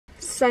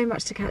so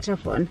much to catch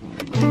up on.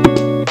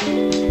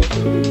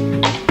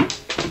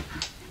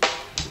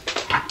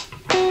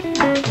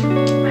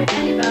 Right,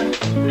 Ellie bun.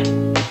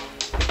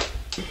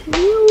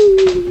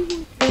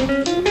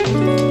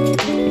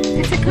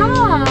 It's a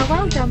car.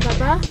 Well done,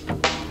 Bubba.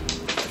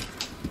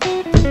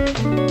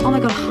 Oh my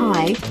god,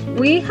 hi.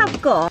 We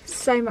have got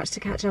so much to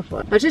catch up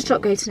on. I just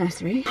dropped Go to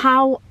nursery.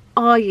 How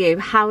are you?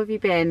 How have you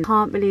been?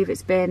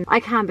 I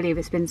can believe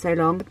it's been so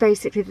long.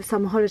 Basically, the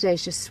summer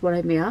holidays just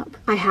swallowed me up.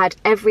 I had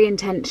every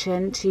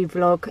intention to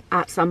vlog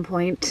at some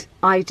point.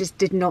 I just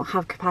did not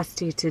have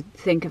capacity to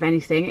think of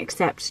anything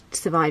except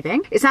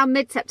surviving. It's now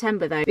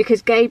mid-September though,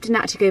 because Gabe didn't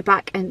actually go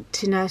back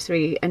to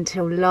nursery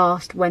until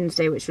last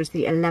Wednesday, which was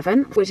the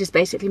 11th, which is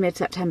basically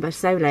mid-September,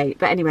 so late.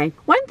 But anyway,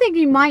 one thing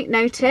you might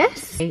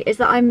notice is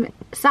that I'm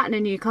sat in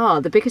a new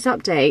car. The biggest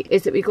update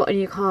is that we got a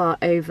new car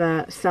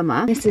over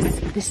summer.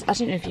 This, I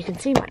don't know if you can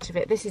see much of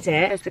it. This is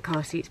it. There's the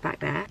car seats back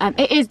there.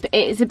 It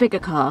is a bigger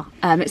car.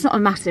 It's not a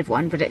massive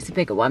one, but it's a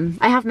bigger one.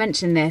 I have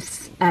mentioned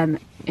this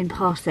in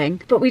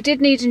passing, but we did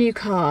need a new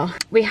car.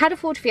 We had a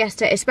Ford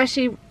Fiesta,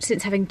 especially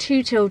since having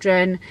 2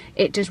 children,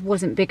 it just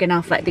wasn't big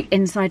enough. Like the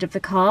inside of the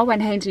car,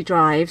 when Hainsley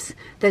drives,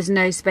 there's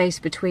no space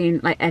between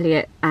like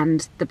Elliot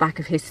and the back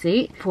of his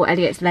seat. Poor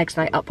Elliot's legs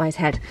like up by his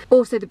head.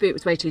 Also the boot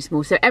was way too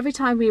small, so every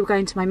time we were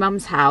going to my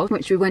mum's house,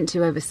 which we went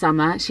to over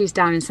summer, she's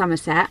down in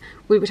Somerset,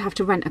 we would have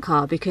to rent a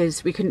car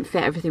because we couldn't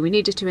fit everything we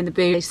needed to in the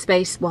boot.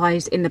 Space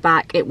wise in the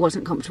back, it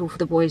wasn't comfortable for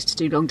the boys to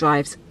do long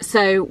drives,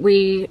 so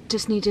we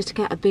just needed to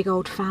get a big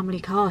old family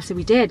car. So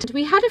we did.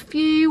 We had a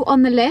few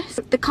on the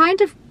list. The kind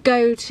of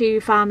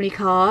go-to family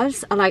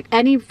cars are like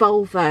any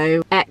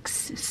Volvo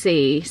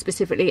XC,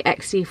 specifically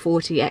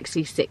XC40,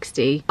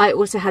 XC60. I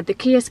also had the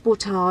Kia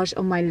Sportage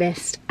on my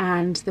list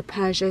and the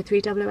Peugeot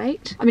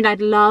 3008. I mean, I'd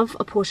love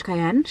a Porsche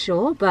Cayenne,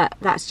 sure, but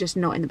that's just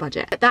not in the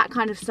budget. But that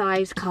kind of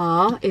size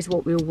car is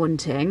what we were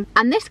wanting.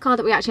 And this car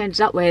that we actually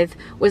ended up with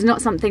was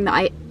not something that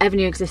I ever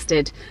knew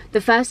existed. The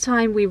first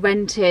time we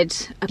rented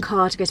a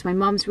car to go to my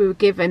mum's, we were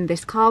given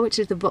this car, which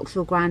is the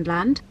Vauxhall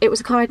Grandland. It was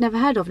a car I'd never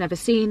heard of, never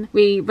seen.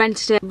 We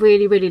rented it,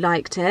 really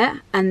liked it,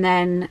 and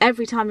then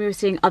every time we were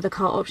seeing other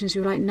car options,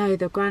 we were like, no,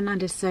 the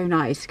Grandland is so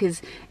nice,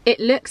 because it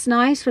looks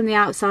nice from the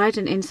outside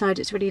and inside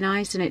it's really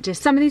nice. And it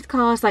just, some of these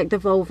cars like the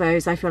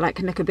Volvos I feel like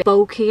can look a bit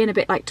bulky and a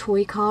bit like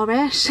toy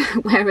car-ish,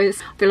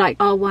 whereas I feel like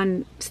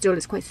R1 still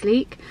is quite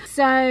sleek.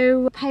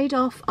 So paid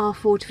off our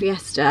Ford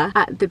Fiesta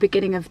at the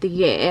beginning of the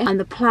year, and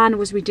the plan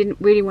was we didn't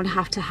really want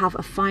to have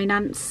a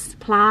finance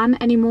plan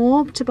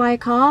anymore to buy a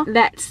car.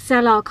 Let's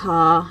sell our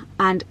car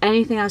and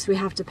anything else we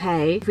have to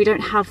pay. If we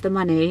don't have the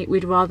money,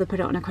 we'd rather put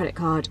it on a credit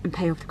card and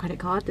pay off the credit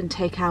card than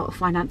take out a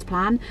finance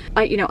plan.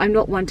 I'm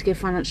not one to give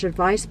financial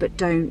advice, but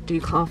don't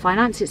do car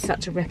finance. It's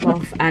such a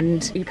rip-off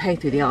and you pay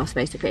through the arse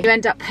basically. You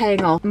end up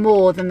paying off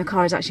more than the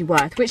car is actually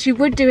worth, which you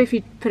would do if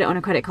you put it on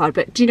a credit card,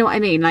 but do you know what I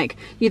mean? Like,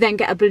 you then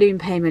get a balloon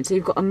payment, so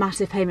you've got a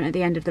massive payment at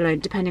the end of the loan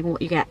depending on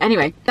what you get.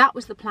 Anyway, that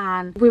was the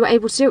plan. We were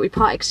able to do it. We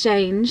part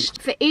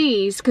exchanged for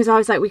ease, because I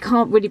was like, we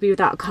can't really be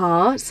without a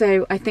car,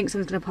 so I think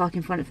someone's going to park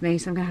in front of me,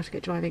 so I'm going to have to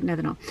get driving. No,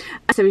 they're not.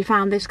 So we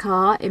found this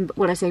car in,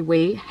 well, I say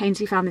we,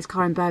 Hainsley found this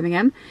car in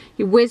Birmingham.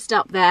 He whizzed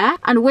up there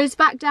and whizzed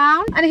back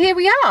down, and here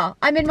we are.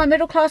 I'm in my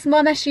middle class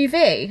mum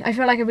SUV. I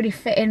feel like I really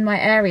fit in my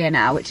area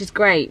now, which is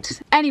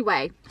great.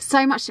 Anyway,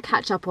 so much to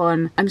catch up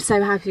on. I'm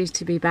so happy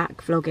to be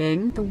back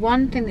vlogging. The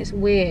one thing that's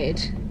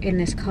weird in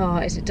this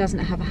car is it doesn't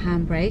have a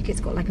handbrake.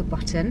 It's got like a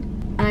button,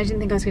 and I didn't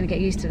think I was going to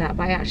get used to that,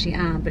 but I actually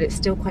am. But it's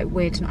still quite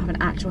weird to not have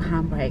an actual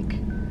handbrake.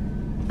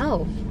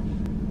 Oh,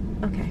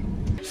 okay.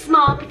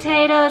 Small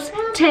potatoes,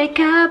 take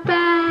a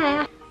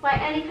bath.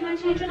 Right, Ellie, can I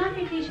change your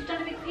nappy, please? You've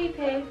done a big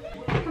poo-poo.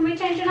 Can we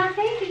change your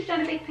nappy? You've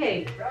done a big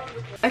poo.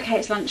 Okay,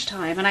 it's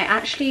lunchtime, and I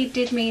actually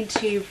did mean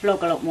to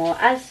vlog a lot more,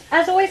 as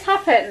always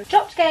happens.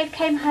 Dropped Gabe,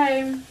 came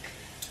home.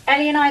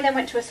 Ellie and I then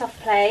went to a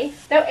soft play.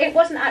 Though it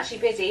wasn't actually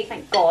busy,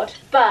 thank God,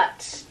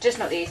 but just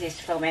not the easiest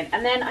to film in.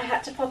 And then I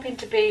had to pop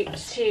into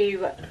Boots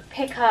to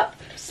pick up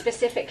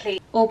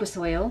specifically Orbis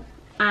oil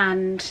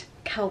and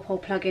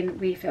Calpol plug-in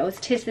refills.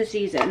 'Tis the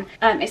season.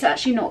 It's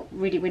actually not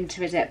really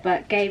winter, is it?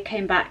 But Gabe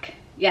came back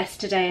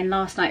yesterday and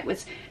last night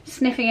was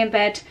sniffing in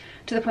bed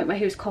to the point where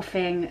he was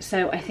coughing,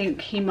 so I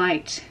think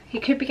he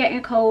could be getting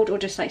a cold or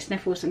just like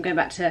sniffles and going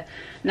back to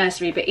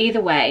nursery. But either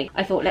way,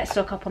 I thought let's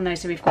stock up on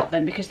those so we've got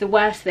them, because the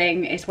worst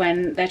thing is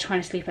when they're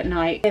trying to sleep at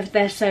night, if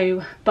they're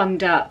so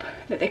bunged up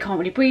that they can't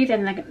really breathe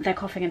and they're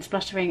coughing and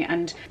spluttering,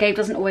 and Gabe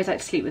doesn't always like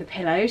to sleep with a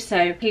pillow,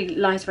 so he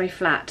lies very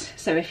flat,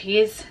 so if he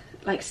is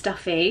like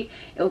stuffy,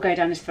 it will go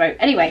down his throat.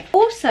 Anyway,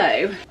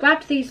 also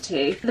grabbed these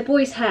two for the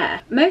boys'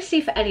 hair,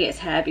 mostly for Elliot's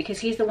hair because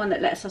he's the one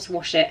that lets us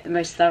wash it the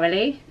most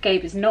thoroughly.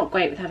 Gabe is not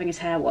great with having his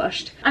hair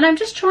washed, and I'm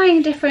just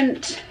trying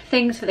different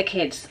things for the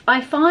kids.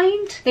 I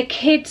find the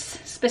kids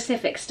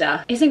specific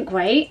stuff isn't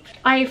great.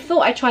 I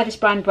thought I'd try this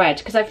brand Bread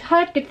because I've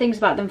heard good things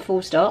about them,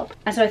 full stop,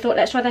 and so I thought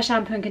let's try their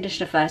shampoo and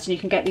conditioner first, and you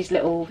can get these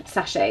little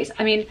sachets.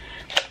 I mean,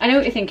 I know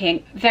what you're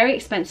thinking, very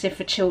expensive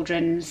for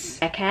children's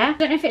hair care. I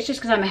don't know if it's just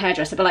because I'm a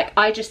hairdresser, but like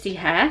I just see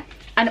hair.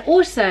 And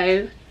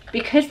also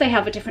Because they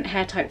have a different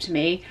hair type to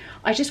me,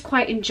 I just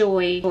quite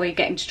enjoy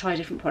getting to try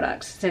different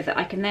products so that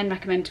I can then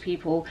recommend to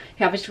people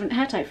who have a different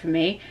hair type from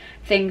me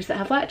things that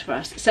have worked for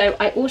us. So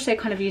I also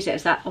kind of use it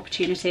as that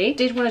opportunity.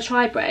 Did want to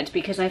try Bread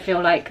because I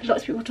feel like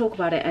lots of people talk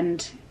about it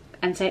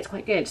and say it's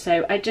quite good.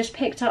 So I just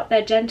picked up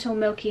their Gentle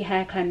Milky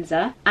Hair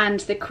Cleanser and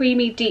the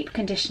Creamy Deep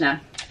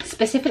Conditioner.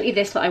 Specifically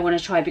this that I want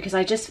to try because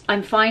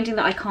I'm finding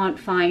that I can't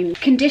find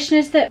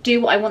conditioners that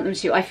do what I want them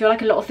to. I feel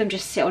like a lot of them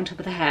just sit on top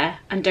of the hair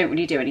and don't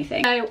really do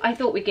anything. So I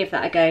thought we'd give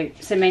that a go.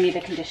 So mainly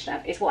the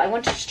conditioner is what I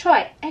wanted to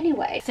try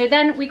anyway. So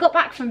then we got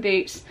back from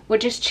Boots. We're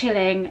just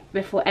chilling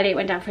before Elliot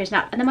went down for his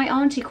nap. And then my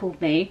auntie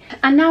called me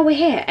and now we're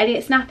here.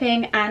 Elliot's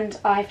napping and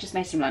I've just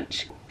made some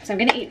lunch. So I'm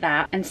gonna eat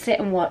that and sit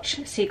and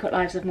watch Secret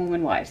Lives of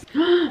Mormon Wives.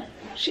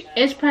 She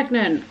is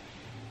pregnant.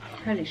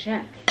 Holy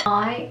shit.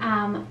 I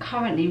am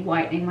currently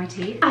whitening my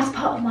teeth as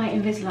part of my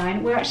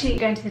Invisalign. We're actually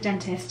going to the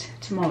dentist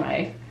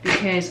tomorrow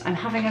because I'm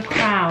having a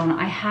crown.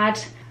 I had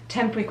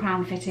temporary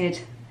crown fitted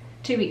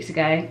 2 weeks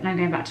ago and I'm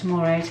going back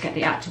tomorrow to get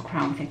the actual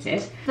crown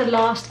fitted. The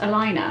last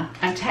aligner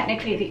and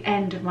technically at the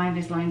end of my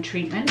Invisalign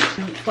treatment.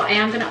 But I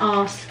am gonna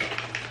ask,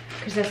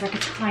 because there's like a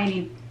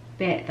tiny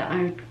bit that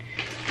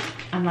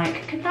I'm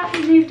like, could that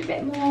be moved a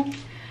bit more?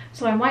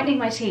 So I'm whitening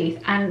my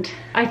teeth and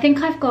I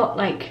think I've got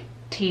like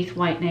teeth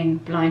whitening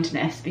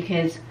blindness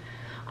because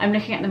I'm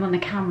looking at them on the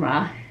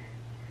camera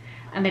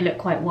and they look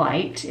quite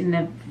white in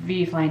the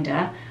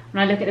viewfinder.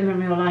 When I look at them in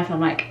real life, I'm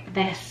like,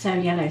 they're so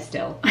yellow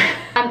still.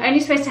 I'm only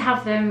supposed to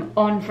have them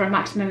on for a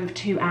maximum of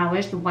 2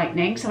 hours, the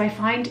whitening. So I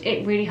find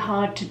it really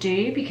hard to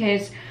do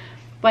because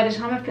by the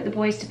time I've put the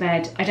boys to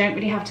bed, I don't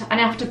really have to,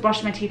 and I have to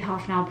brush my teeth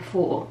half an hour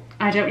before.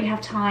 I don't really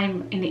have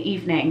time in the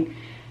evening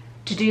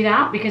to do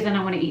that because then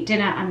I want to eat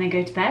dinner and then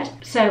go to bed.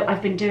 So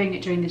I've been doing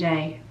it during the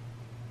day.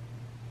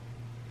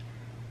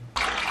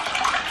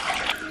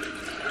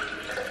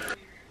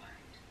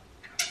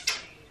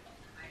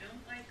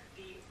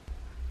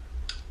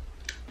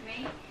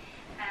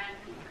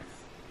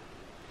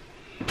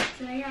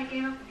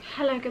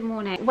 Hello, good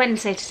morning.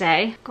 Wednesday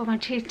today. God, my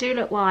teeth do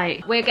look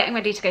white. We're getting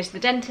ready to go to the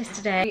dentist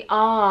today. We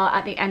are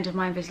at the end of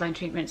my Invisalign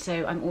treatment,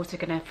 so I'm also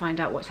going to find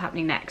out what's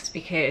happening next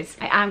because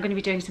I am going to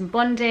be doing some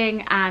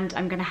bonding and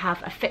I'm going to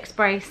have a fixed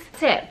brace.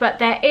 That's it. But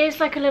there is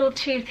like a little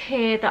tooth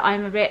here that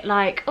I'm a bit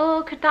like,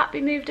 oh, could that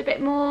be moved a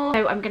bit more?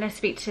 So I'm going to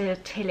speak to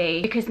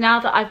Tilly because now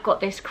that I've got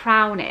this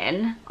crown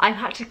in, I've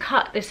had to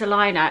cut this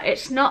aligner.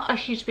 It's not a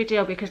huge big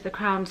deal because the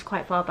crown's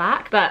quite far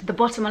back, but the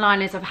bottom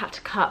aligners I've had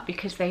to cut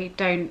because they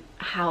don't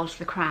house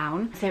the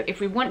crown. So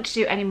if we want to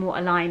do any more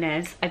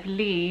aligners, I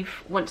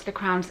believe once the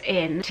crown's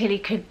in, Tilly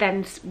could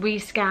then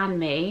rescan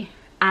me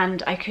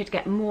and I could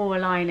get more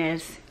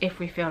aligners if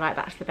we feel like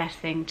that's the best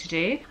thing to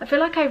do. I feel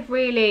like I've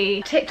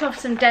really ticked off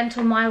some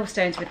dental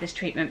milestones with this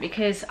treatment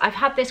because I've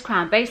had this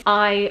crown base.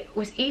 I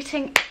was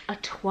eating a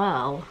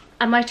twirl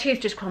and my tooth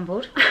just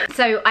crumbled.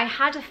 So I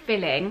had a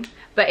filling,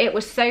 but it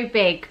was so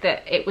big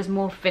that it was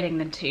more filling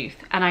than tooth.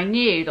 And I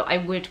knew that I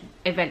would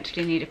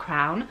eventually need a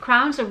crown.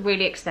 Crowns are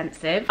really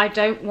expensive. I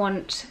don't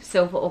want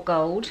silver or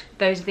gold.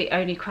 Those are the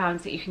only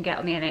crowns that you can get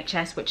on the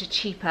NHS, which are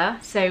cheaper.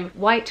 So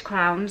white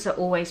crowns are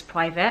always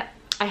private.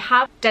 I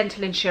have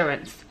dental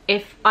insurance.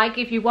 If I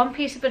give you one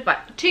piece of advice,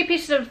 2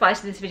 pieces of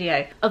advice in this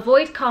video,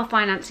 avoid car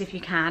finance if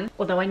you can,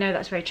 although I know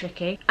that's very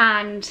tricky,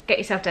 and get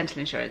yourself dental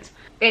insurance.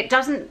 It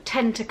doesn't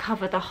tend to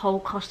cover the whole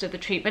cost of the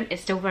treatment.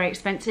 It's still very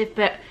expensive,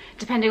 but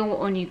depending on what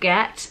one you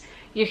get,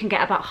 you can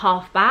get about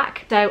half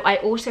back. So I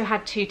also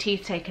had 2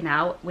 teeth taken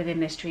out within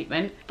this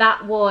treatment.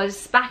 That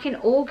was back in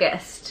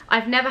August.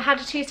 I've never had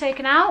a tooth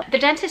taken out. The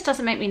dentist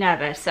doesn't make me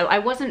nervous, so I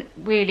wasn't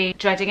really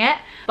dreading it,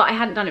 but I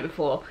hadn't done it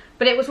before.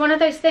 But it was one of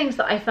those things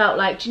that I felt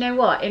like, do you know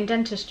what? In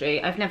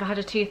dentistry, I've never had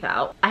a tooth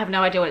out. I have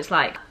no idea what it's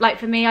like. Like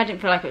for me, I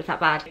didn't feel like it was that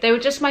bad. They were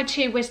just my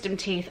 2 wisdom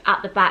teeth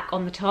at the back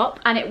on the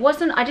top. And it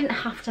wasn't, I didn't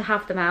have to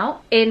have them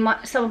out. In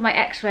some of my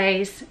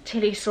x-rays,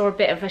 Tilly saw a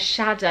bit of a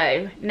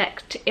shadow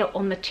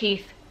on the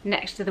teeth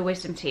next to the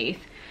wisdom teeth.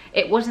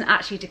 It wasn't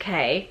actually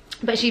decay,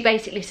 but she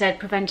basically said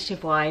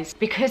preventative wise,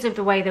 because of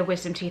the way the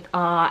wisdom teeth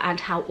are and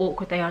how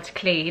awkward they are to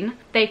clean,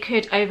 they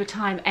could over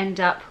time end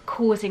up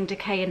causing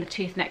decay in the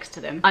tooth next to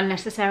them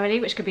unnecessarily,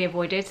 which could be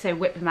avoided. So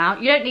whip them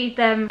out. You don't need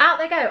them. Out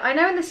they go. I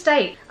know in the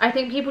States, I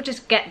think people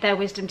just get their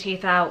wisdom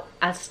teeth out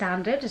as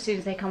standard as soon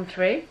as they come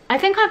through. I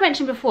think I've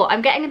mentioned before,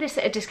 I'm getting this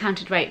at a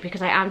discounted rate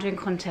because I am doing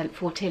content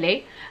for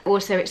Tilly.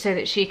 Also, it's so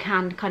that she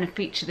can kind of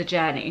feature the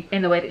journey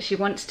in the way that she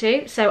wants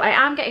to. So I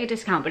am getting a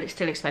discount, but it's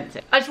still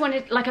expensive. I just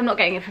wanted, like, I'm not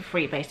getting it for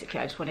free basically.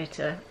 I just wanted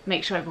to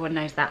make sure everyone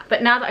knows that.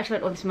 But now that I've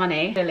spent all this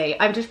money, really,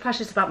 I'm just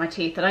precious about my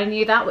teeth, and I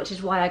knew that, which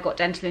is why I got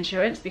dental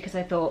insurance, because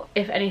I thought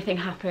if anything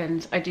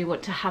happens, I do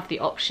want to have the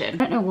option. I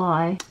don't know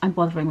why I'm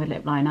bothering with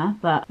lip liner,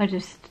 but I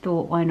just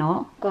thought, why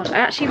not? God, I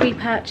actually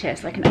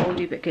repurchased like an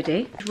oldie but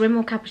goodie.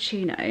 Rimmel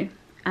Cappuccino,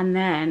 and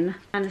then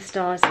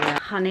Anastasia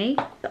Honey,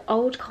 the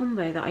old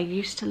combo that I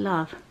used to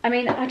love. I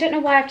mean, I don't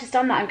know why I've just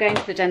done that. I'm going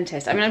to the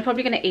dentist. I mean, I'm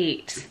probably going to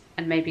eat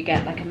and maybe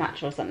get like a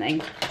matcha or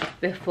something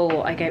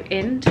before I go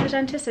into the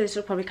dentist, so this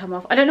will probably come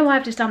off. I don't know why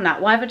I've just done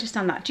that. Why have I just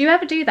done that? Do you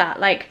ever do that?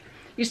 Like,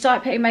 you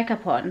start putting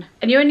makeup on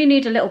and you only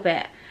need a little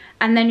bit,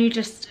 and then you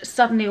just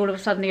suddenly, all of a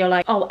sudden, you're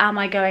like, oh, am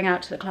I going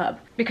out to the club?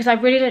 Because I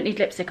really don't need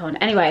lipstick on.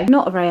 Anyway,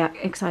 not a very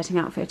exciting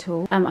outfit at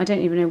all. I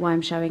don't even know why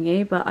I'm showing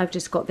you, but I've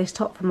just got this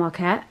top from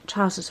Marquette,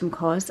 trousers from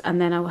Cos,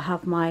 and then I will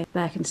have my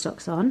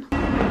Birkenstocks on.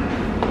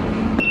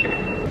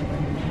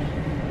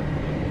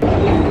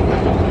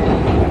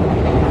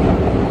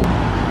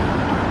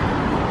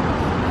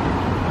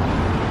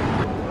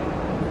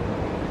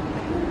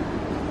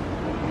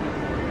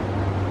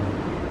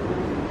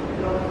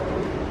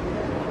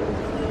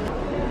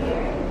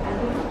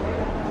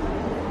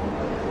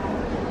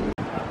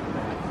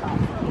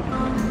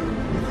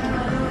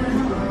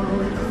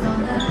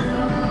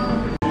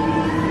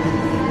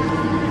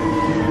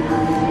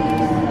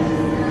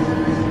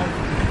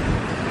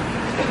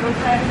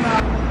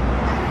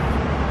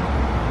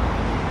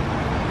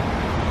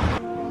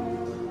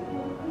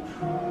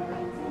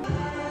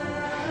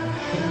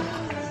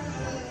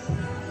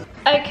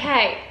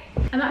 Okay,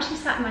 I'm actually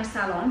sat in my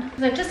salon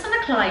because I've just done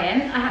a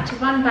client. I had to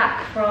run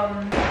back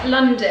from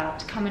London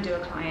to come and do a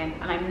client,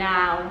 and I'm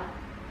now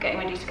getting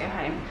ready to go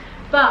home.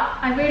 But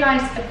I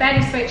realised I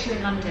barely spoke to you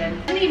in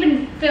London. I didn't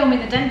even film in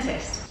the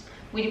dentist.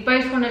 We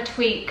both want to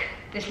tweak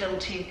this little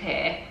tooth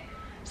here.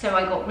 So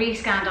I got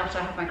re-scanned after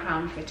I had my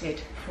crown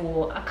fitted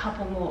for a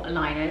couple more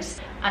aligners,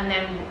 and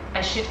then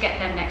I should get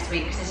them next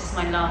week because this is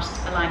my last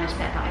aligner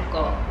set that I've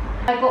got.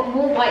 I've got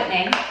more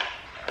whitening.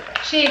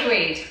 She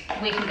agreed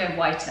we can go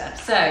whiter.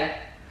 So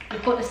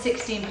we've got the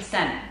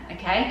 16%,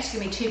 okay? Just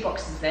give me 2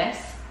 boxes of this.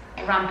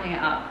 We're ramping it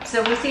up.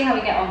 So we'll see how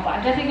we get on, but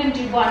I'm definitely going to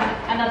do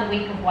another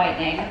week of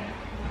whitening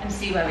and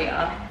see where we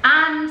are.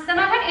 And then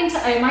I went into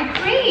Oh My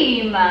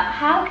Cream.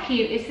 How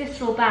cute is this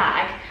little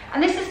bag?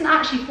 And this isn't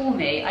actually for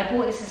me. I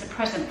bought this as a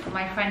present for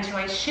my friend who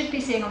I should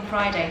be seeing on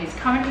Friday, who's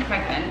currently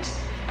pregnant.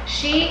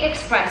 She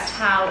expressed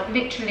how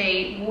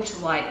literally water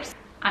wipes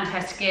and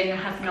her skin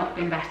has not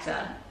been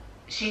better.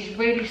 She's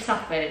really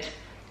suffered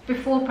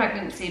before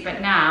pregnancy,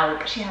 but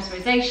now she has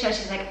rosacea.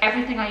 She's like,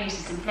 everything I use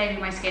is inflaming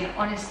my skin.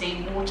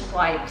 Honestly, water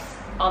wipes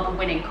are the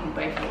winning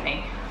combo for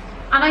me.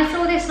 And I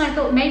saw this and I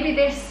thought maybe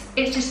this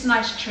is just a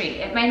nice treat.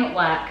 It may not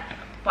work,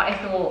 but I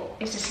thought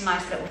it's just a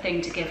nice little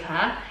thing to give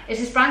her. It's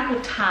this brand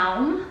called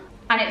Town,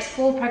 and it's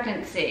for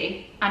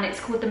pregnancy, and it's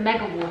called the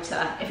Mega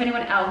Water. If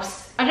anyone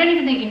else, I don't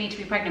even think you need to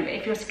be pregnant, but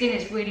if your skin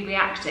is really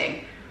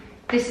reacting,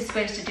 this is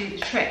supposed to do the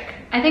trick.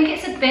 I think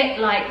it's a bit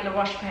like La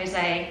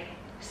Roche-Posay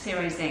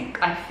Zero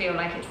Zinc. I feel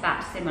like it's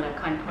that similar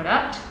kind of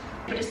product,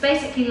 but it's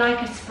basically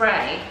like a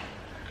spray.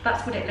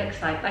 That's what it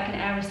looks like an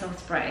aerosol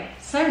spray.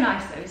 So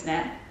nice though, isn't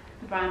it?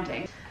 The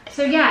branding.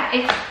 So yeah,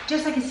 it's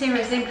just like a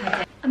Zero Zinc, I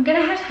think. I'm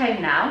gonna head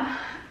home now.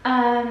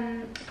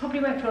 Probably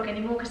won't vlog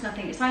anymore because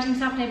nothing exciting is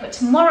happening, but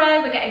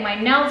tomorrow we're getting my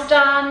nails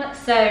done,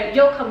 so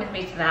you'll come with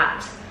me to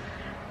that,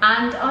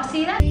 and I'll see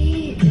you then.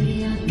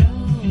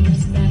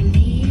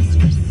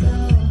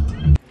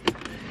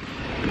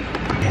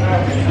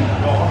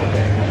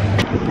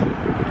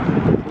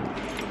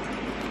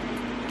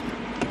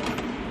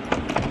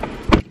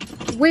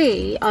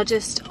 We are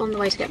just on the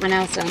way to get my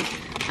nails done,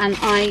 and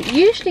I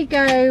usually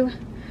go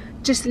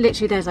just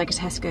literally, there's like a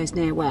Tesco's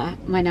near where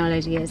my nail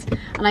lady is,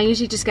 and I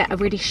usually just get a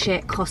really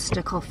shit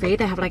Costa coffee.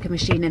 They have like a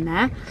machine in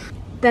there.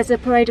 There's a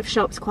parade of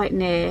shops quite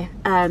near.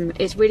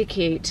 It's really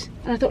cute,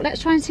 and I thought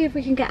let's try and see if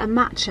we can get a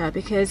matcha,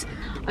 because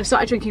I've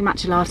started drinking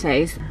matcha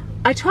lattes.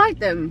 I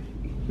tried them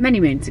many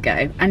moons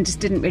ago and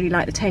just didn't really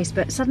like the taste,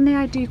 but suddenly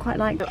I do quite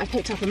like them. I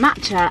picked up a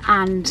matcha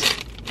and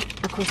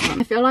a croissant.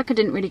 I feel like I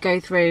didn't really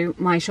go through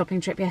my shopping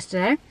trip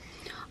yesterday.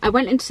 I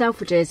went into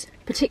Selfridges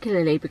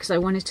particularly because I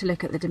wanted to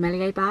look at the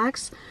Demelier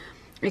bags.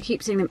 I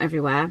keep seeing them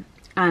everywhere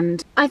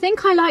and I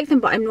think I like them,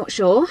 but I'm not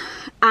sure,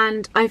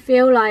 and I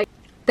feel like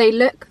they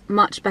look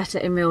much better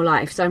in real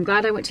life, so I'm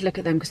glad I went to look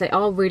at them because they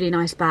are really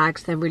nice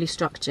bags. They're really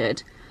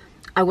structured.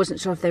 I wasn't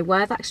sure if they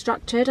were that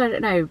structured. I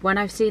don't know, when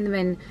I've seen them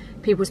in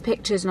people's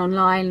pictures and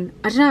online,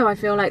 I don't know, I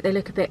feel like they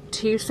look a bit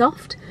too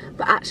soft,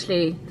 but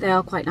actually they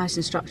are quite nice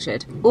and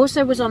structured.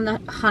 Also was on the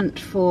hunt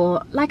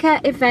for like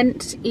a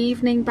event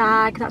evening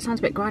bag. That sounds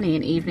a bit granny,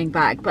 an evening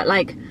bag, but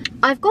like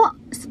I've got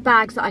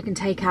bags that I can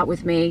take out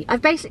with me.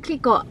 I've basically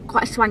got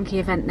quite a swanky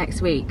event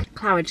next week,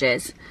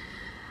 Claridge's.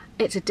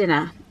 It's a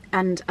dinner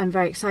and I'm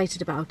very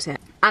excited about it.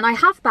 And I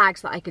have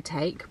bags that I could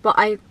take, but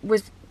I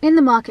was in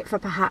the market for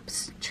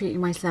perhaps treating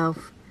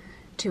myself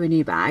to a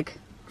new bag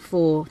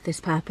for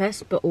this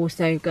purpose, but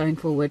also going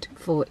forward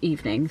for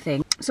evening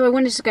thing. So I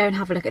wanted to go and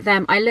have a look at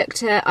them. I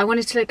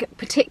wanted to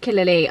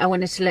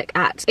look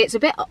at, it's a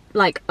bit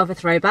like of a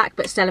throwback,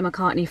 but Stella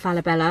McCartney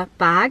Falabella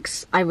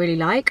bags I really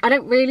like. I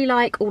don't really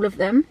like all of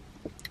them,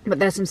 but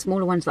there's some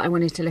smaller ones that I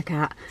wanted to look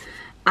at.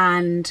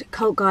 And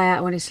Cult Gaia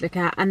I wanted to look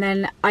at. And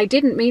then I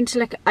didn't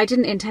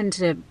intend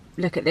to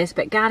look at this,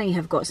 but Ganni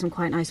have got some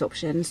quite nice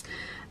options.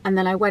 And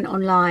then I went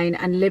online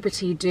and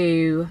Liberty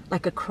do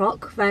like a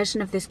croc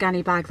version of this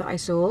Ganni bag that I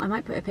saw. I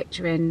might put a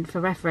picture in for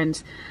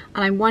reference,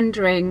 and I'm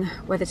wondering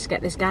whether to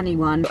get this Ganni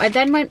one. I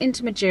then went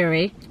into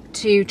Mejuri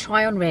to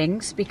try on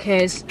rings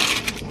because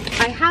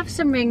I have have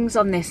some rings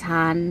on this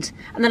hand,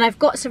 and then I've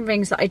got some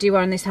rings that I do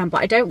wear on this hand, but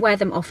I don't wear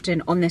them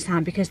often on this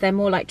hand because they're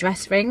more like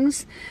dress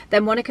rings.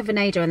 They're Monica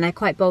Vinader and they're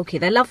quite bulky.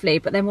 They're lovely,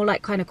 but they're more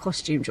like kind of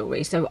costume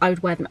jewellery, so I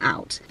would wear them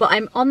out. But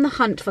I'm on the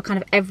hunt for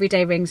kind of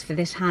everyday rings for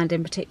this hand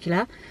in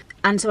particular.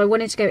 And so I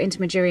wanted to go into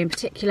Mejuri in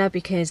particular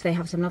because they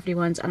have some lovely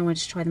ones, and I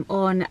wanted to try them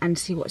on and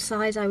see what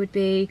size I would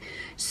be.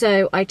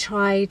 So I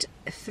tried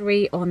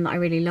 3 on that I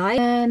really like,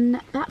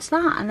 and that's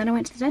that. And then I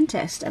went to the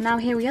dentist, and now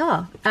here we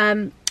are.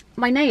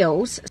 My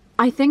nails,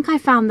 I think I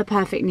found the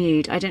perfect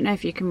nude. I don't know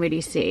if you can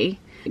really see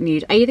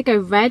nude. I either go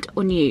red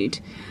or nude,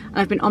 and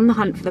I've been on the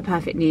hunt for the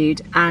perfect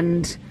nude,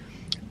 and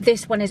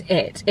this one is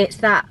it. It's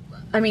that,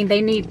 I mean,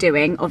 they need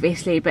doing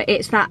obviously, but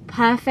it's that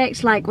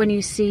perfect, like when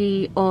you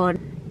see on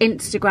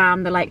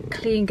Instagram the like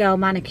clean girl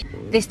manicure.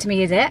 This to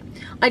me is it.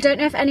 I don't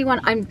know if anyone,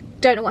 I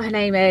don't know what her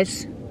name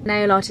is,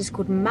 nail artist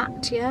called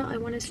Mattia, I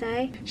want to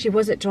say. She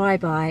was at Dry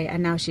By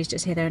and now she's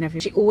just here, there and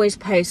everywhere. She always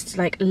posts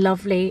like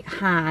lovely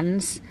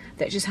hands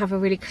that just have a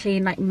really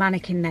clean like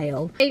mannequin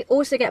nail. They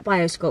also get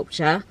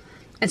biosculpture,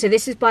 and so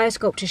this is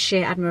biosculpture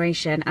Sheer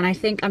Admiration, and I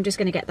think I'm just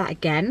going to get that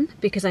again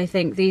because I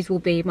think these will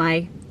be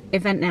my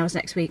event nails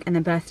next week and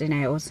then birthday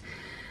nails.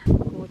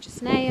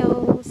 Gorgeous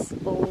nails,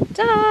 all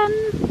done.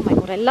 Oh my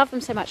god, I love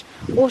them so much.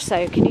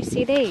 Also, can you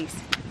see these?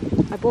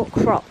 I bought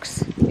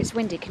Crocs. It's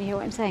windy, can you hear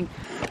what I'm saying?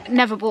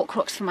 Never bought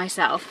Crocs for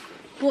myself.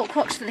 Bought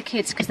Crocs for the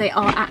kids because they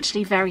are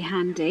actually very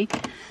handy,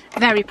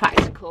 very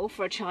practical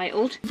for a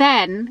child.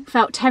 Then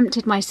felt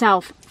tempted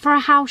myself for a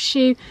house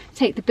shoe,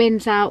 take the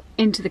bins out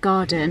into the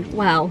garden.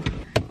 Well,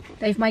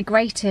 they've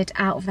migrated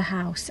out of the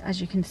house, as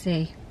you can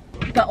see.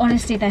 But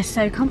honestly, they're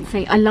so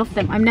comfy. I love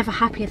them. I'm never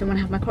happier than when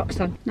I have my Crocs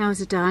on.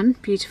 Nails are done.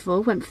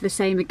 Beautiful. Went for the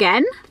same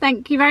again.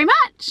 Thank you very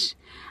much.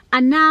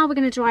 And now we're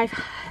going to drive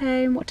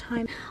home. What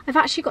time? I've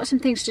actually got some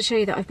things to show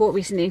you that I've bought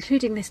recently,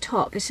 including this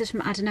top. This is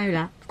from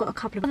Adanola. I've got a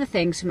couple of other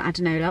things from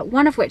Adanola,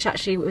 one of which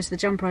actually was the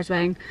jumper I was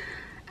wearing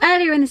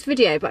earlier in this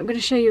video, but I'm going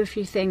to show you a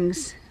few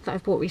things that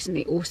I've bought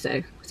recently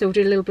also. So we'll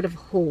do a little bit of a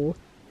haul.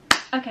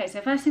 Okay,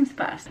 so first things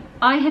first.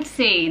 I had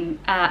seen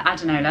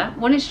Adanola,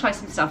 wanted to try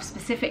some stuff,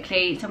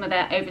 specifically some of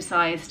their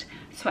oversized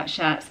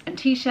sweatshirts and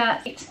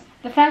t-shirts.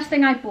 The first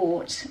thing I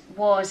bought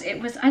was,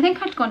 I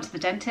think I'd gone to the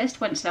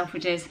dentist, went to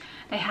Selfridges,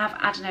 they have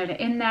Adanola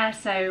in there,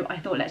 so I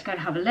thought let's go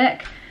and have a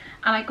look.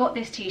 And I got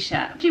this t-shirt.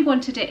 I actually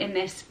wanted it in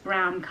this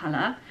brown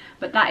colour,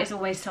 but that is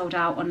always sold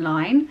out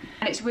online.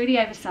 And it's really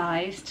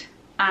oversized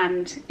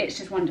and it's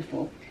just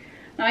wonderful.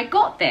 Now I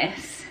got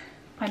this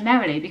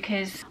primarily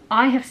because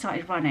I have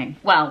started running.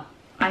 Well,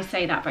 I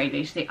say that very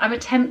loosely. I'm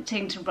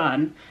attempting to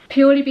run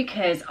purely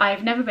because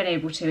I've never been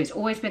able to. It's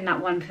always been that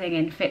one thing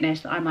in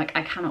fitness that I'm like,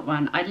 I cannot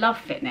run. I love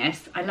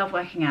fitness, I love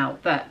working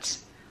out, but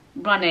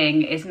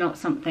running is not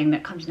something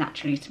that comes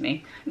naturally to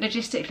me.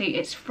 Logistically,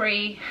 it's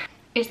free.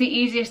 It's the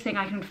easiest thing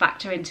I can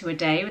factor into a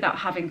day without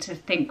having to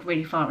think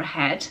really far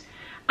ahead.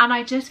 And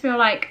I just feel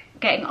like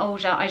getting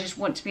older, I just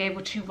want to be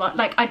able to run.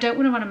 Like, I don't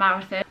want to run a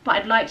marathon, but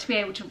I'd like to be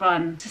able to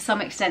run to some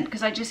extent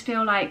because I just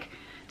feel like,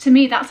 to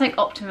me, that's like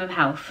optimum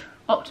health.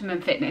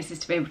 Optimum fitness is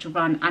to be able to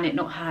run and it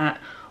not hurt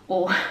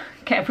or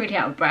get really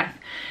out of breath.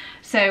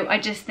 So I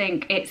just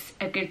think it's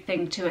a good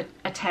thing to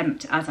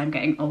attempt as I'm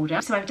getting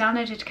older. So I've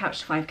downloaded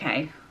Couch to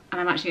 5K and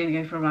I'm actually going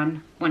to go for a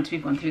run once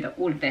we've gone through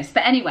all of this.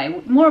 But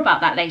anyway, more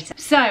about that later.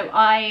 So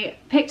I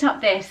picked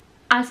up this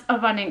as a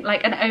running,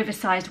 like an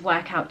oversized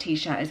workout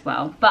t-shirt as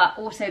well. But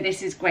also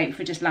this is great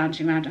for just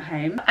lounging around at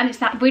home. And it's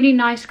that really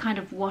nice kind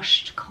of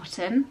washed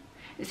cotton.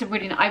 It's a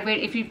really,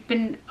 if you've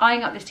been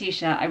eyeing up this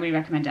t-shirt, I really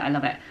recommend it. I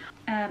love it.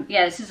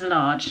 Yeah, this is a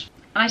large.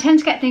 And I tend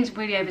to get things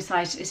really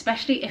oversized,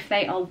 especially if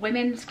they are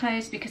women's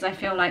clothes, because I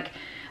feel like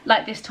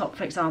this top,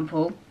 for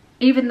example,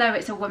 even though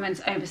it's a women's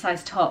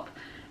oversized top,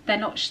 they're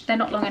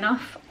not long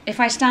enough.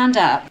 If I stand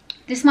up,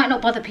 this might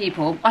not bother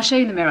people. I'll show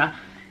you in the mirror.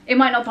 It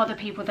might not bother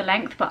people the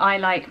length, but I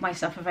like my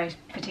stuff a very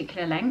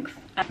particular length.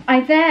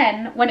 I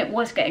then, when it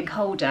was getting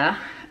colder,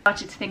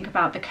 started to think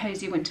about the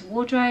cozy winter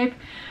wardrobe,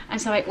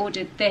 and so I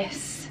ordered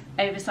this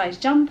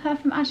oversized jumper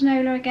from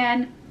Adanola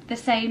again. The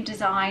same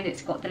design,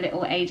 it's got the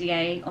little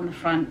ADA on the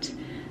front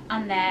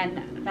and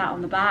then that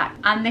on the back,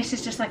 and this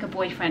is just like a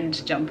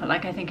boyfriend jumper.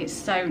 Like, I think it's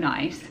so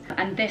nice.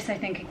 And this, I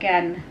think,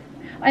 again,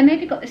 I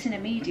maybe got this in a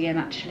medium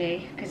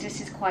actually because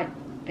this is quite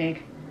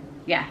big.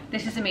 Yeah,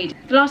 this is a medium.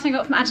 The last thing I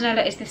got from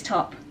Adanola is this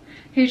top.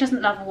 Who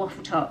doesn't love a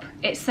waffle top?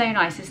 It's so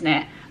nice, isn't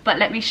it? But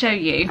let me show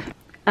you.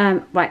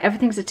 Right,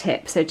 everything's a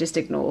tip, so just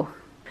ignore.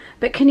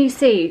 But can you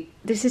see,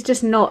 this is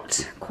just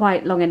not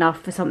quite long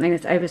enough for something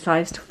that's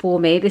oversized for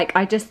me. Like,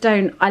 I just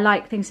don't, I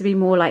like things to be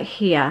more like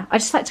here. I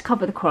just like to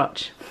cover the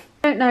crotch.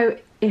 I don't know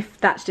if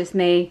that's just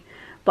me,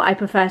 but I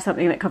prefer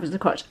something that covers the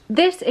crotch.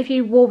 This, if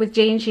you wore with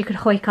jeans, you could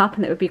hike up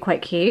and it would be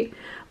quite cute,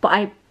 but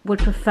I would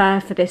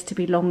prefer for this to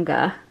be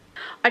longer.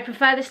 I'd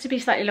prefer this to be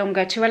slightly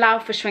longer to allow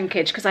for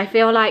shrinkage, because I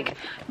feel like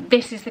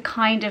this is the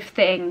kind of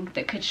thing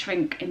that could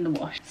shrink in the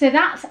wash. So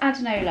that's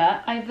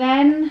Adanola. I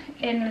then,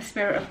 in the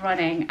spirit of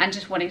running and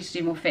just wanting to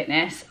do more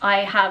fitness,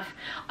 I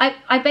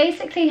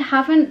basically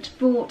haven't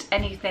bought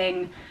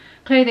anything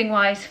clothing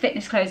wise,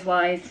 fitness clothes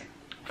wise,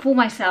 for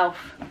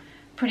myself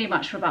pretty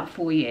much for about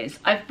 4 years.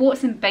 I've bought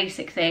some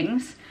basic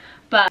things,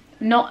 but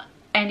not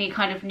any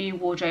kind of new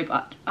wardrobe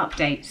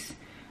updates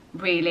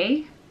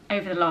really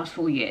over the last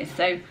 4 years.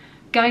 So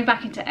going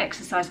back into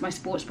exercise, my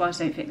sports bras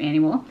don't fit me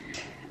anymore.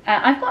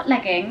 I've got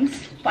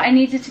leggings, but I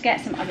needed to get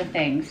some other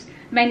things,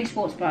 mainly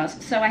sports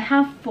bras. So I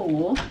have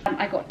 4.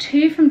 I got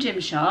 2 from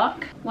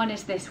Gymshark. One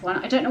is this one.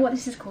 I don't know what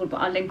this is called,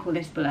 but I'll link all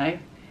this below.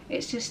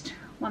 It's just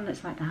one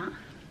that's like that.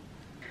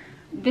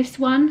 This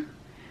one,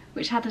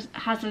 which has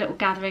a little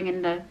gathering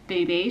in the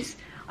boobies.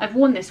 I've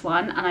worn this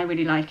one and I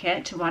really like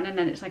it to run, and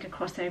then it's like a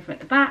crossover at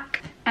the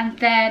back. And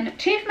then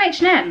 2 from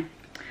H&M.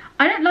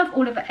 I don't love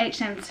all of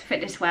H&M's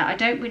fitness wear. I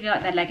don't really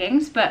like their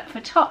leggings, but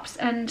for tops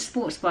and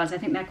sports bras I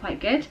think they're quite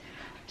good.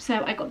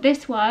 So I got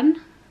this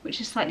one,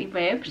 which is slightly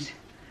ribbed,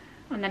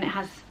 and then it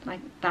has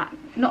like that,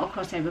 not a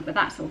crossover, but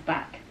that sort of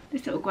back.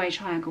 This little grey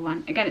triangle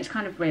one. Again, it's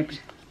kind of ribbed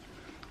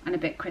and a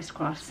bit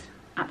crisscross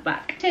at the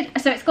back.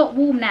 So it's got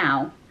warm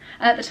now.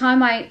 At the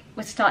time I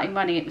was starting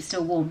running, it was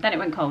still warm, then it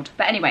went cold.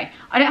 But anyway,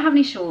 I don't have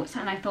any shorts,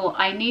 and I thought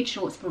I need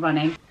shorts for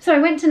running. So I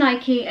went to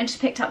Nike and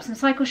just picked up some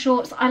cycle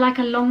shorts. I like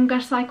a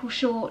longer cycle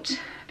short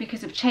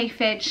because of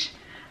chafage.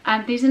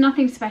 These are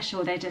nothing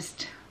special, they're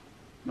just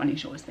running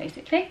shorts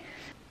basically.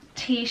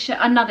 T-shirt,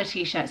 another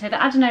t-shirt. So the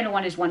Adanola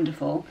one is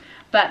wonderful,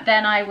 but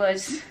then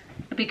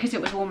because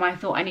it was warm, I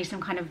thought I need some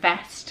kind of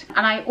vest.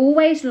 And I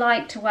always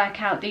like to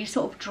work out these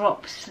sort of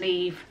drop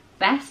sleeve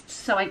vests,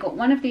 so I got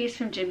one of these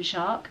from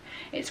Gymshark.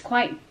 It's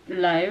quite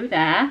low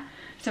there,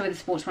 so with the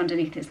sports one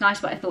underneath it's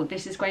nice, but I thought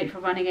this is great for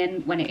running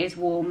in when it is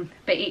warm,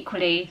 but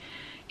equally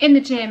in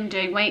the gym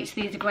doing weights,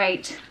 these are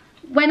great.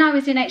 When I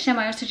was in H&M,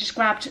 I also just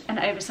grabbed an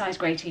oversized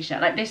grey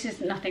t-shirt. Like, this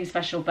is nothing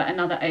special, but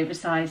another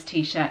oversized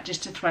t-shirt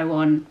just to throw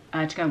on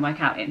to go and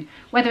work out in.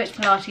 Whether it's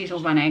Pilates or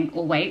running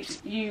or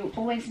weights, you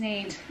always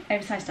need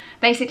oversized stuff.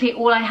 Basically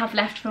all I have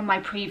left from my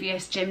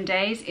previous gym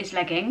days is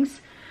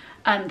leggings.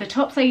 The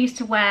tops I used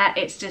to wear,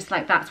 it's just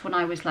like, that's when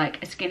I was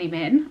like a skinny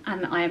min,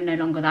 and I am no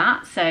longer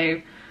that,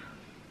 so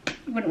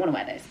wouldn't want to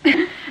wear those.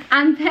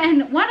 And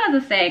then one other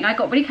thing, I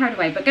got really carried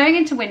away, but going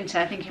into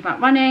winter thinking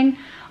about running,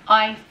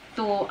 I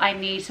thought I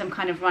need some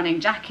kind of running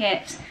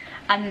jacket,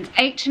 and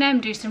H&M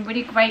do some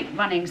really great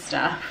running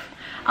stuff.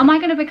 Am I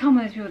going to become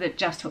one of those people that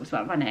just talks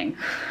about running?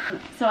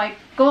 So I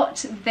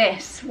got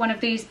this, one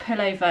of these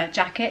pullover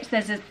jackets.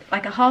 There's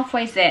like a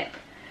halfway zip,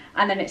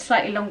 and then it's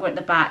slightly longer at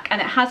the back,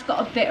 and it has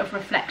got a bit of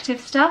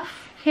reflective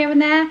stuff here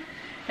and there.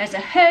 There's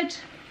a hood,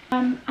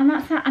 and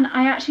that's that. And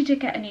I actually did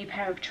get a new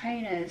pair of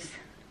trainers.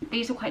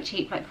 These are quite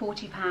cheap, like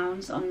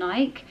 £40 on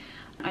Nike.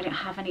 I don't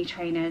have any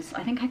trainers.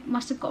 I think I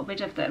must have got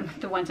rid of them,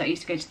 the ones I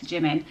used to go to the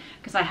gym in,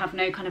 because I have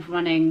no kind of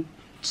running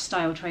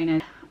style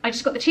trainers. I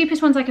just got the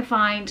cheapest ones I could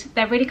find.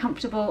 They're really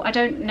comfortable. I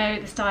don't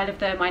know the style of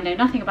them. I know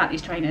nothing about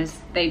these trainers.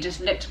 They just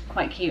looked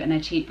quite cute and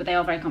they're cheap, but they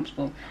are very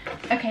comfortable.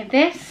 Okay,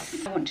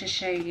 this I want to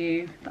show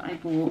you that I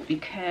bought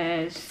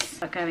because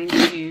I'm going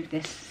to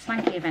this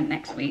swanky event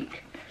next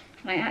week.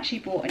 And I actually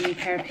bought a new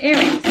pair of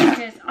earrings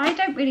because I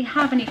don't really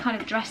have any kind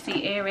of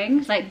dressy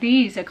earrings. Like,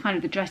 these are kind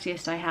of the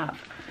dressiest I have.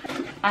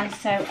 And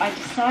so I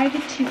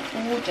decided to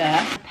order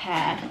a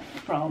pair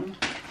from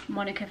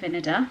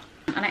Vinader.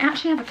 And I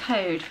actually have a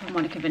code from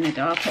Vinader,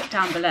 I'll put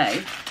down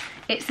below.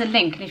 It's a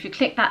link, and if you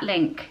click that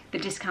link, the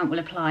discount will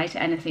apply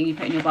to anything you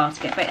put in your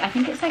basket. But I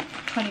think it's like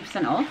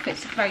 20% off.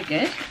 It's very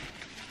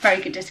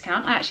good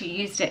discount. I actually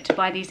used it to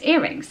buy these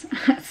earrings.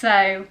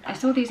 So I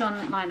saw these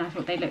online, I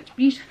thought they looked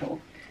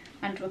beautiful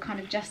and were kind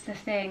of just the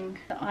thing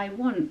that I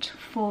want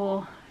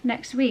for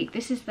next week.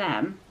 This is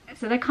them.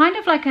 So they're kind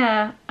of like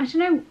a, I don't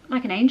know,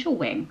 like an angel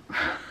wing.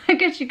 I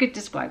guess you could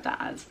describe that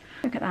as.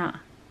 Look at that.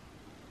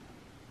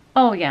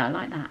 Oh yeah, I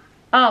like that.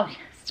 Oh,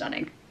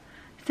 stunning.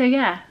 So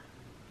yeah,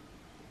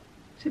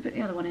 should put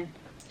the other one in.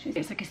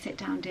 It's like a sit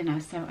down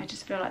dinner, so I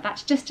just feel like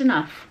that's just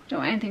enough. Don't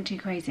want anything too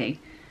crazy.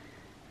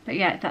 But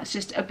yeah, that's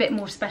just a bit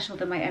more special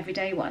than my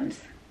everyday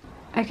ones.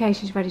 Okay,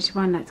 she's ready to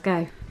run, let's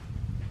go.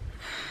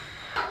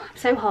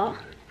 So hot,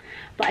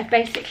 but I've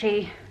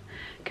basically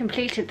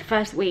completed the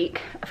first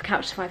week of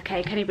Couch to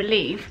 5K. Can you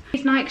believe?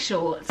 These Nike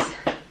shorts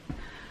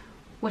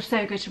were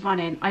so good to run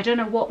in. I don't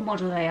know what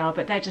model they are,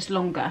 but they're just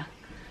longer.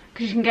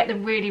 Because you can get the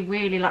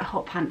really like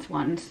hot pants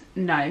ones.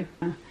 No,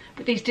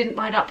 but these didn't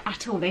ride up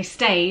at all. They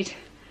stayed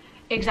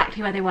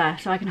exactly where they were,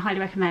 so I can highly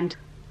recommend.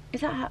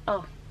 Is that her?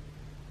 Oh,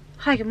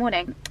 hi, good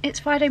morning.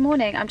 It's Friday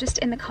morning. I'm just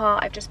in the car.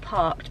 I've just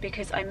parked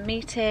because I'm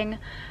meeting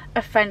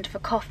a friend for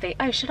coffee.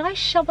 Oh, should I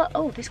shove it?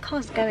 Oh, this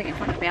car's going in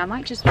front of me. I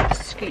might just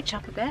scooch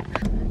up a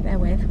bit. Bear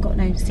with, got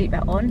no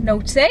seatbelt on.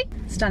 Naughty.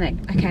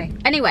 Stunning. Okay,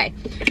 anyway,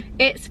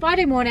 it's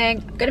Friday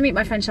morning. I'm gonna meet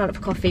my friend Charlotte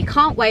for coffee.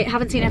 Can't wait,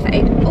 haven't seen her for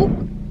ages. Oh.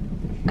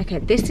 Okay,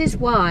 this is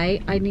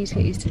why I need to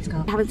get used to this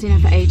car. I haven't seen her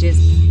for ages.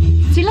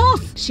 She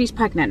lost! She's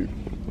pregnant.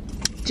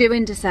 Due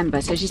in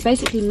December, so she's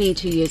basically me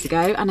 2 years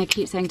ago, and I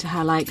keep saying to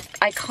her, like,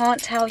 I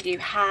can't tell you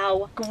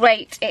how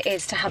great it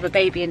is to have a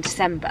baby in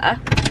December.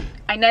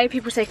 I know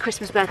people say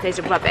Christmas birthdays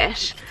are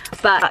rubbish,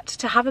 but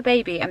to have a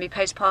baby and be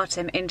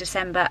postpartum in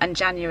December and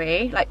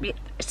January, like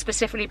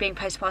specifically being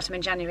postpartum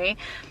in January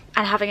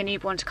and having a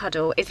newborn to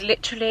cuddle, is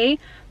literally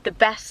the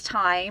best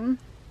time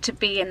to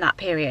be in that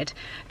period,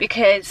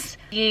 because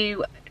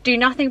you do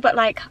nothing but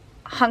like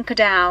hunker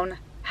down,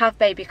 have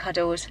baby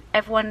cuddles,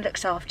 everyone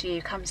looks after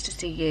you, comes to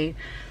see you,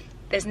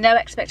 there's no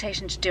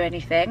expectation to do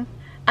anything,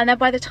 and then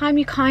by the time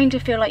you kind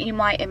of feel like you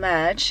might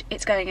emerge,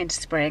 it's going into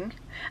spring,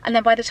 and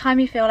then by the time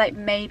you feel like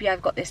maybe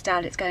I've got this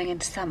down, it's going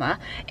into summer.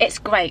 It's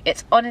great.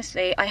 It's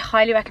honestly, I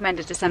highly recommend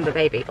a December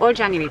baby or a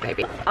January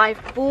baby.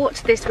 I've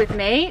bought this with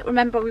me.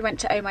 Remember we went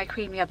to Oh My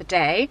Cream the other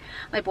day,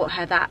 I bought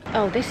her that.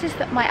 Oh, this is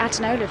my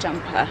Adanola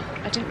jumper.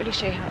 I didn't really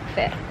show you how it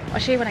fit. I'll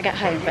show you when I get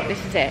home, but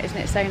this is it. Isn't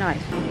it so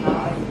nice?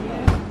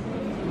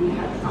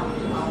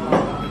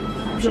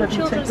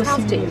 Children's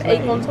house team,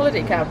 8 months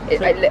holiday camp.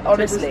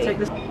 Honestly.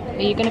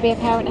 Are you going to be a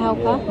parent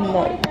helper?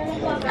 No.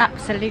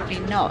 Absolutely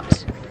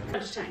not. I'm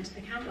just chatting to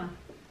the camera.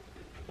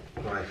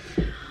 Right.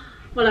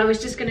 Well, I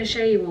was just going to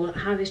show you all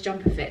how this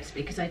jumper fits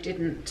because I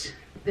didn't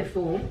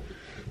before.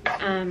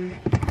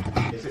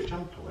 Is it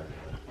jumper weather?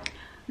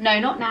 No,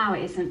 not now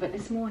it isn't, but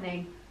this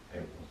morning.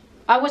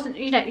 I wasn't,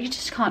 you know, you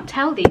just can't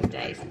tell these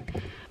days.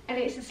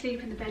 Elliot's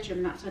asleep in the bedroom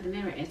and that's where the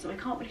mirror is, so I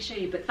can't really show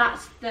you, but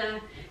that's the,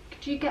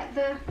 do you get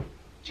the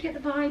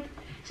vibe?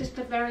 It's just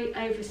a very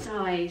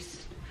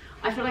oversized,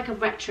 I feel like a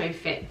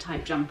retrofit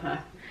type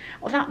jumper.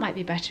 Well, that might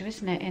be better,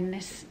 isn't it, in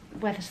this,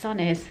 where the sun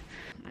is?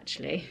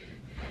 Actually,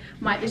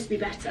 might this be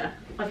better?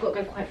 I've got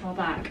to go quite far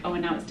back. Oh,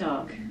 and now it's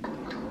dark.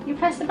 You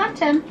press the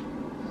button.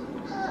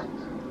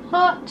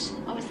 Hot.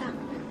 Oh, what's that?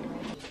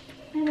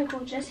 Hello,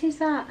 gorgeous. Who's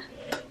that?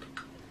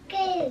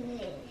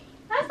 Gaby.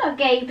 That's not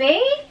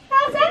Gaby.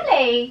 That's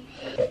Ellie.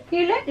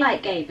 You look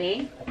like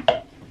Gaby.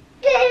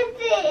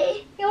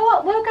 Gaby. You know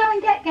what? We'll go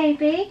and get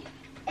Gaby.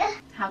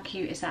 How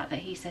cute is that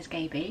he says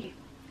Gaby?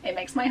 It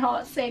makes my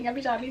heart sing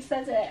every time he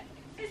says it.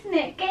 Isn't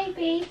it,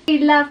 Gaby? We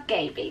love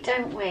Gaby,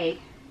 don't we?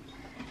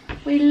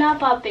 We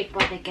love our big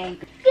brother Gaby.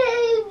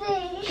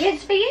 Gaby.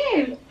 It's for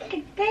you.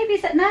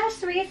 Gaby's at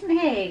nursery, isn't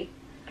he?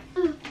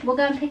 We'll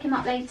go and pick him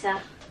up later.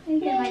 There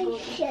you go, my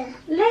gorgeous.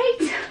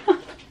 Later.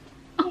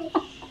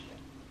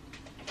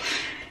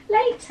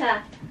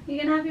 Later.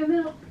 You're gonna have your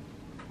milk.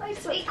 My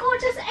sweet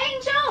gorgeous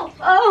angel.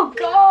 Oh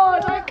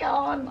God, I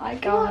can't.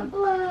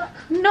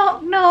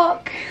 Knock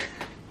knock.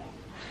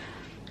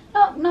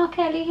 Knock knock,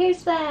 Ellie.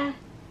 Who's there?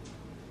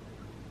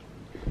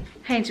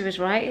 Hazel was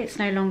right, it's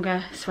no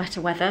longer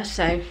sweater weather,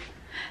 so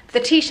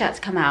the t-shirts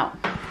come out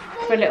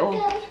for a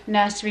little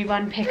nursery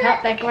run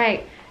pickup. They're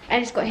great.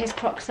 Ellie's got his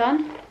Crocs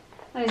on.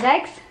 Those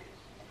eggs.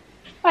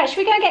 Right, should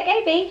we go and get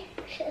Gaby?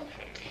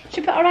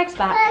 Should we put our eggs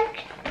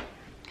back?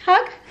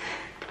 Hug?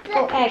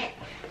 Or egg?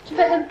 Should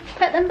we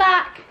put them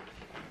back?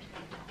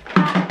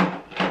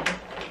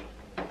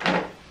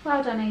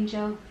 Well done,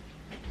 Angel.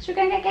 Should we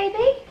go and get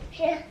Gaby?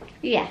 Yeah.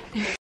 Yeah.